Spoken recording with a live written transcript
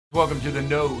Welcome to the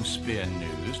No Spin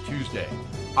News, Tuesday,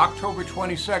 October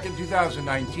 22nd,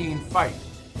 2019. Fight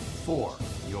for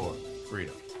your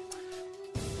freedom.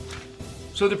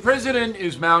 So the president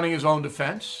is mounting his own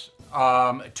defense.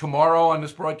 Tomorrow on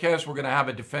this broadcast, we're going to have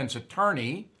a defense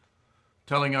attorney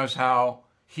telling us how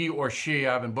he or she,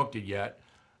 I haven't booked it yet,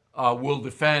 would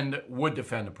defend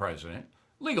the president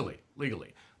legally.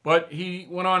 But he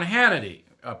went on Hannity,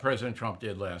 President Trump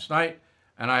did last night,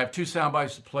 and I have two sound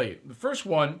bites to play you. The first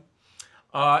one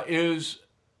is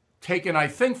taken, I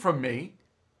think, from me,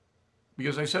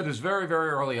 because I said this very,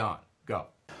 very early on. Go.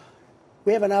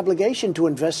 We have an obligation to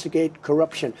investigate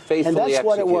corruption. Faithfully and that's execute.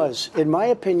 what it was. In my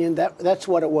opinion, that's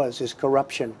what it was, is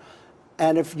corruption.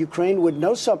 And if Ukraine would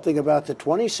know something about the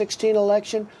 2016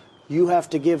 election, you have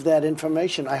to give that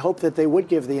information. I hope that they would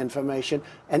give the information.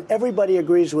 And everybody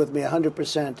agrees with me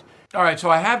 100%. All right, so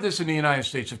I have this in the United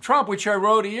States of Trump, which I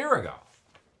wrote a year ago.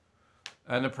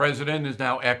 And the president is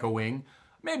now echoing.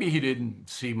 Maybe he didn't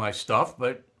see my stuff,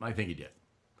 but I think he did.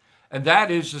 And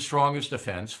that is the strongest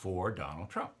defense for Donald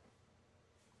Trump.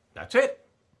 That's it.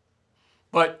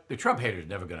 But the Trump haters are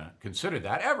never going to consider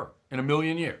that ever in a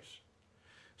million years.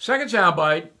 Second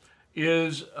soundbite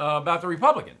is about the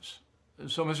Republicans.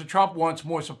 So Mr. Trump wants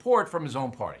more support from his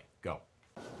own party. Go.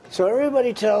 So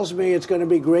everybody tells me it's going to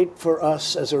be great for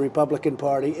us as a Republican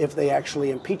Party if they actually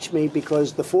impeach me,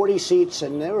 because the 40 seats,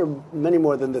 and there were many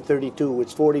more than the 32,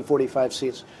 it's 40, 45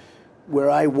 seats, where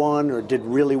I won or did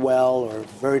really well or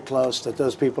very close, that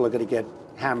those people are going to get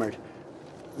hammered,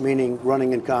 meaning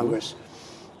running in Congress.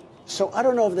 So I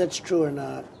don't know if that's true or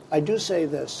not. I do say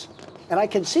this, and I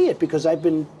can see it because look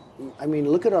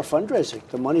at our fundraising.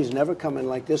 The money's never come in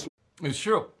like this. It's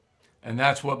true. And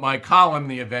that's what my column,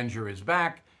 The Avenger is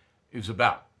Back, is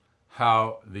about.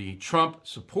 How the Trump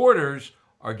supporters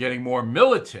are getting more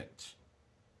militant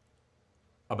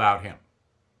about him.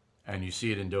 And you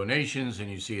see it in donations, and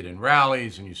you see it in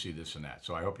rallies, and you see this and that.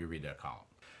 So I hope you read that column.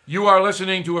 You are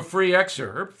listening to a free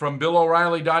excerpt from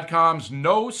BillO'Reilly.com's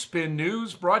No Spin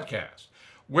News broadcast,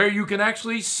 where you can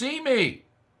actually see me.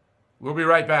 We'll be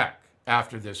right back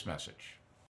after this message.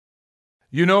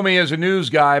 You know me as a news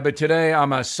guy, but today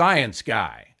I'm a science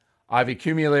guy. I've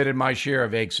accumulated my share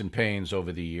of aches and pains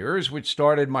over the years, which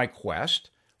started my quest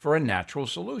for a natural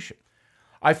solution.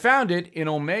 I found it in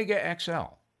Omega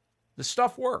XL. The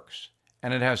stuff works,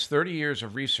 and it has 30 years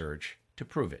of research to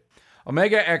prove it.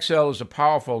 Omega XL is a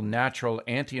powerful natural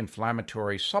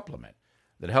anti-inflammatory supplement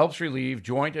that helps relieve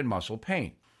joint and muscle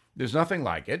pain. There's nothing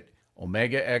like it.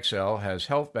 Omega XL has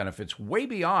health benefits way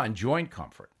beyond joint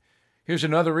comfort. Here's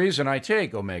another reason I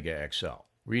take Omega XL.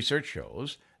 Research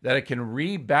shows that it can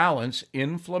rebalance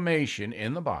inflammation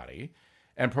in the body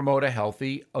and promote a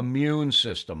healthy immune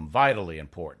system, vitally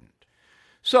important.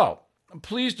 So,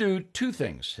 please do two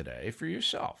things today for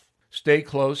yourself. Stay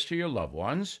close to your loved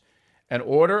ones and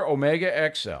order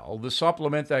Omega XL, the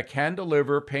supplement that can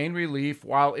deliver pain relief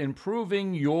while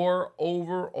improving your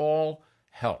overall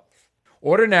health.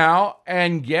 Order now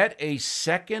and get a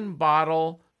second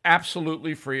bottle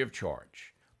absolutely free of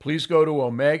charge. Please go to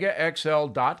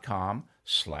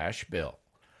omegaxl.com/bill.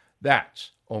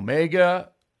 That's omega,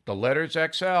 the letters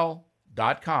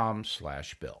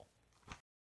xl.com/bill.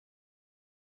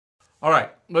 All right,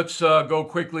 let's go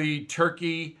quickly.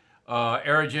 Turkey,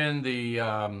 Erdogan,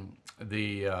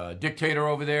 the dictator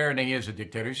over there, and he is a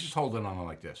dictator. He's just holding on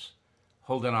like this,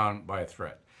 holding on by a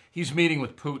thread. He's meeting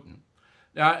with Putin.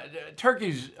 Now,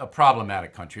 Turkey's a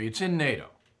problematic country. It's in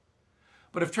NATO.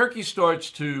 But if Turkey starts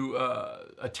to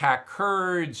attack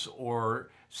Kurds or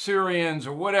Syrians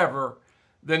or whatever,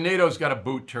 then NATO's got to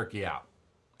boot Turkey out.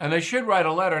 And they should write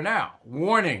a letter now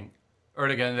warning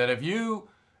Erdogan that if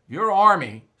your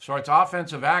army starts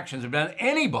offensive actions against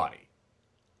anybody,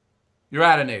 you're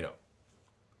out of NATO.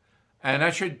 And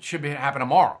that should happen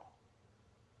tomorrow.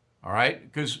 All right?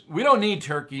 Because we don't need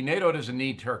Turkey. NATO doesn't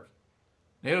need Turkey.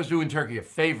 NATO's doing Turkey a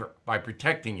favor by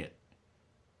protecting it.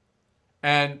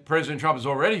 And President Trump has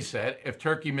already said if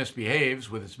Turkey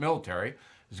misbehaves with its military,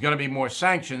 there's going to be more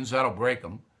sanctions. That'll break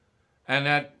them. And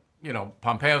that,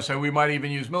 Pompeo said we might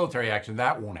even use military action.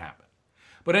 That won't happen.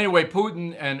 But anyway,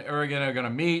 Putin and Erdogan are going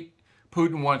to meet.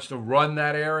 Putin wants to run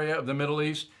that area of the Middle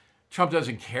East. Trump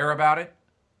doesn't care about it.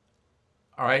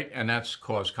 All right? And that's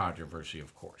caused controversy,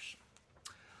 of course.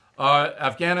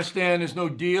 Afghanistan is no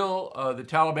deal. The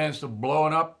Taliban's still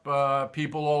blowing up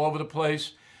people all over the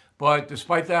place. But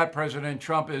despite that, President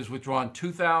Trump has withdrawn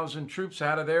 2,000 troops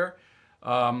out of there,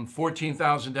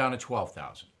 14,000 down to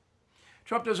 12,000.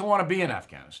 Trump doesn't want to be in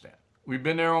Afghanistan. We've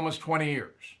been there almost 20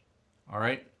 years. All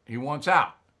right? He wants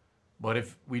out. But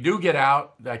if we do get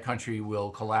out, that country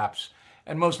will collapse.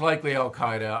 And most likely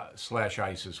Al-Qaeda /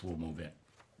 ISIS will move in.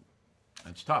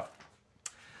 That's tough.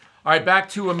 All right, back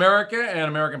to America and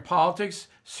American politics.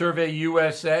 Survey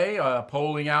USA, a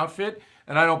polling outfit.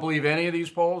 And I don't believe any of these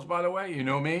polls, by the way. You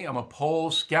know me, I'm a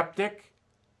poll skeptic.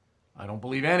 I don't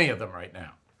believe any of them right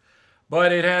now.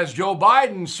 But it has Joe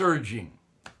Biden surging,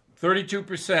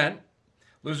 32%.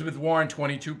 Elizabeth Warren,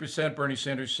 22%. Bernie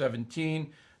Sanders, 17%.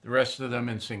 The rest of them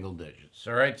in single digits.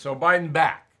 All right, so Biden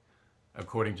back,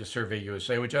 according to Survey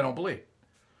USA, which I don't believe.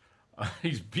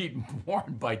 He's beaten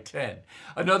Warren by 10.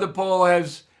 Another poll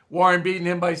has Warren beating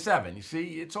him by 7. You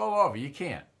see, it's all over. You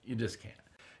can't. You just can't.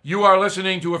 You are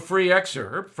listening to a free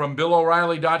excerpt from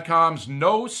BillO'Reilly.com's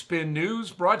No Spin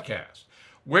News broadcast,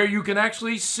 where you can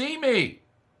actually see me.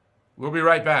 We'll be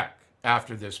right back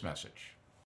after this message.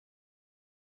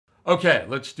 Okay,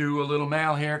 let's do a little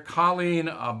mail here. Colleen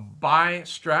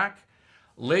Bystrack,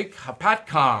 Lake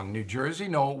Hopatcong, New Jersey.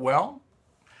 Know it well.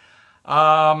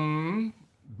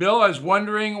 Bill, I was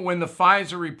wondering when the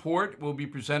Pfizer report will be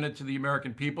presented to the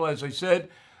American people. As I said,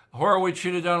 Horowitz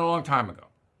should have done it a long time ago.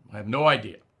 I have no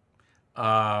idea.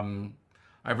 I've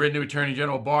written to Attorney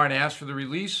General Barr and asked for the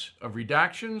release of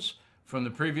redactions from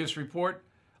the previous report.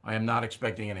 I am not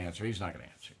expecting an answer. He's not going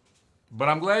to answer. But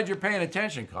I'm glad you're paying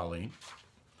attention, Colleen.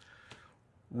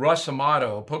 Russ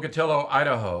Amato, Pocatello,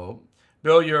 Idaho.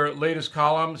 Bill, your latest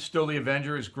column, Still the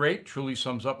Avenger, is great. Truly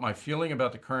sums up my feeling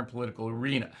about the current political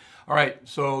arena. All right,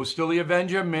 so Still the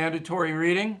Avenger, mandatory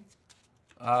reading.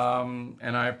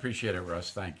 And I appreciate it,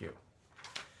 Russ. Thank you.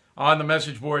 On the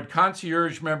message board,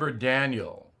 concierge member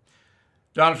Daniel.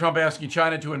 Donald Trump asking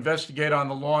China to investigate on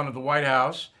the lawn of the White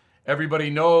House. Everybody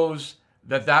knows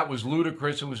that that was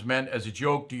ludicrous. It was meant as a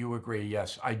joke. Do you agree?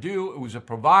 Yes, I do. It was a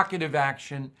provocative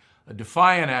action, a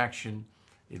defiant action.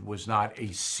 It was not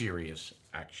a serious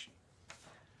action.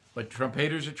 But Trump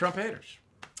haters are Trump haters.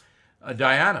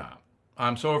 Diana,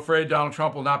 I'm so afraid Donald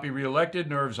Trump will not be reelected.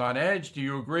 Nerves on edge. Do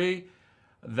you agree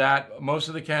that most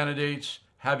of the candidates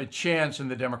have a chance in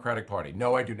the Democratic Party?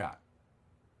 No, I do not.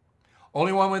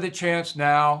 Only one with a chance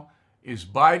now is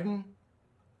Biden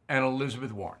and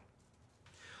Elizabeth Warren.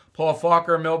 Paul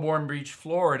Falker, Melbourne Beach,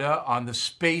 Florida, on the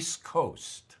Space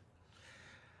Coast.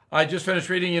 I just finished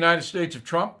reading United States of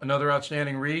Trump, another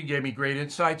outstanding read, gave me great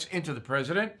insights into the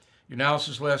president. Your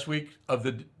analysis last week of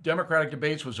the Democratic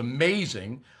debates was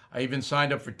amazing. I even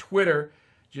signed up for Twitter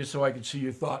just so I could see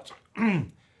your thoughts.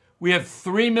 We have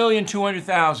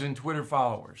 3,200,000 Twitter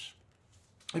followers.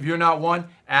 If you're not one,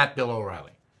 at Bill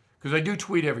O'Reilly. Because I do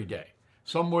tweet every day.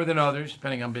 Some more than others,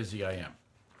 depending on how busy I am.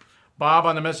 Bob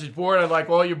on the message board, I like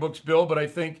all your books, Bill, but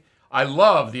I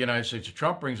love the United States of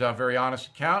Trump. Brings out a very honest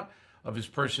account of his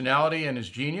personality and his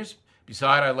genius.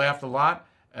 Besides, I laughed a lot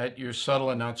at your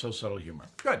subtle and not so subtle humor.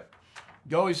 Good.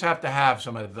 You always have to have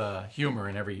some of the humor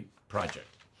in every project.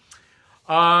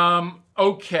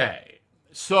 Okay,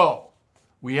 so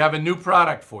we have a new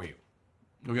product for you.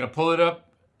 We're going to pull it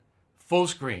up full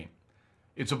screen.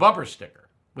 It's a bumper sticker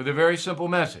with a very simple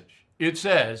message. It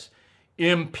says,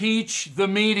 impeach the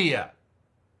media.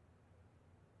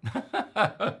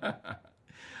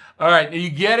 All right, you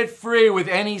get it free with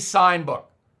any sign book.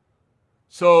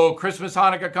 So Christmas,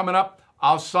 Hanukkah coming up,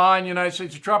 I'll sign United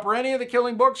States of Trump or any of the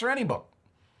killing books or any book.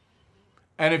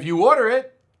 And if you order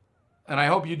it, and I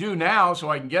hope you do now so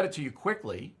I can get it to you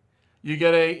quickly, you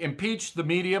get a Impeach the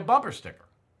Media bumper sticker,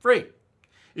 free.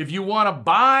 If you want to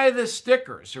buy the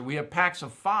stickers, or we have packs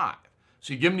of 5,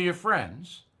 so you give them to your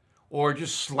friends, or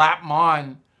just slap them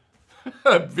on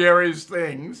various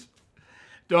things.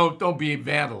 Don't be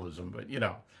vandalism, but give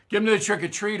them to the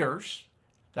trick-or-treaters.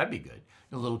 That'd be good.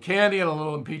 A little candy and a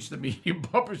little Impeach the Media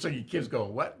bumper, so your kids go,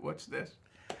 what? What's this?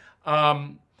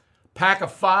 Pack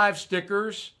of 5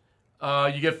 stickers,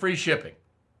 you get free shipping.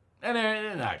 And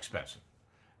they're not expensive.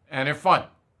 And they're fun.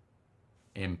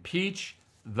 Impeach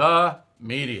the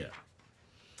media.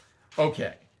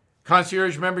 Okay.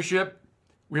 Concierge membership.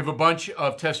 We have a bunch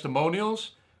of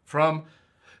testimonials from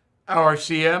our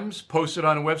CMs posted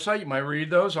on the website. You might read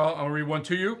those. I'll read one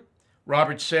to you.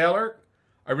 Robert Saylor.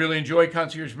 I really enjoy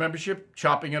concierge membership.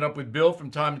 Chopping it up with Bill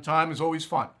from time to time is always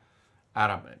fun.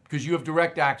 Adam, because you have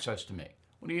direct access to me.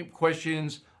 When you have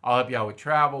questions, I'll help you out with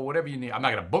travel, whatever you need. I'm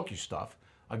not going to book you stuff.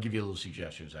 I'll give you little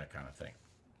suggestions, that kind of thing.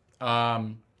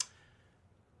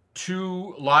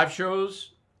 2 live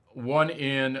shows, one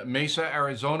in Mesa,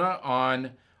 Arizona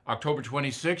on October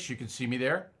 26th. You can see me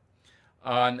there.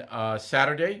 On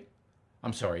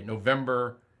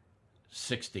November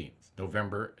 16th.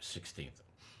 November 16th.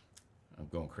 I'm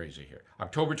going crazy here.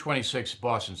 October 26th,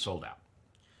 Boston sold out.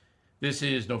 This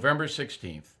is November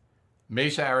 16th,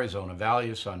 Mesa, Arizona, Valley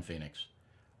of Sun, Phoenix.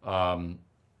 We'll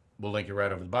link you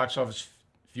right over the box office.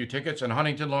 Few tickets. And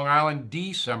Huntington, Long Island,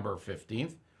 December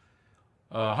 15th.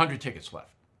 100 tickets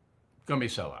left. Going to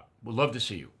be a sellout. We'd love to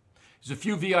see you. There's a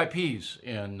few VIPs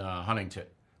in Huntington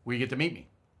where you get to meet me.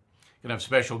 Going to have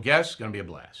special guests. Going to be a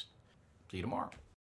blast. See you tomorrow.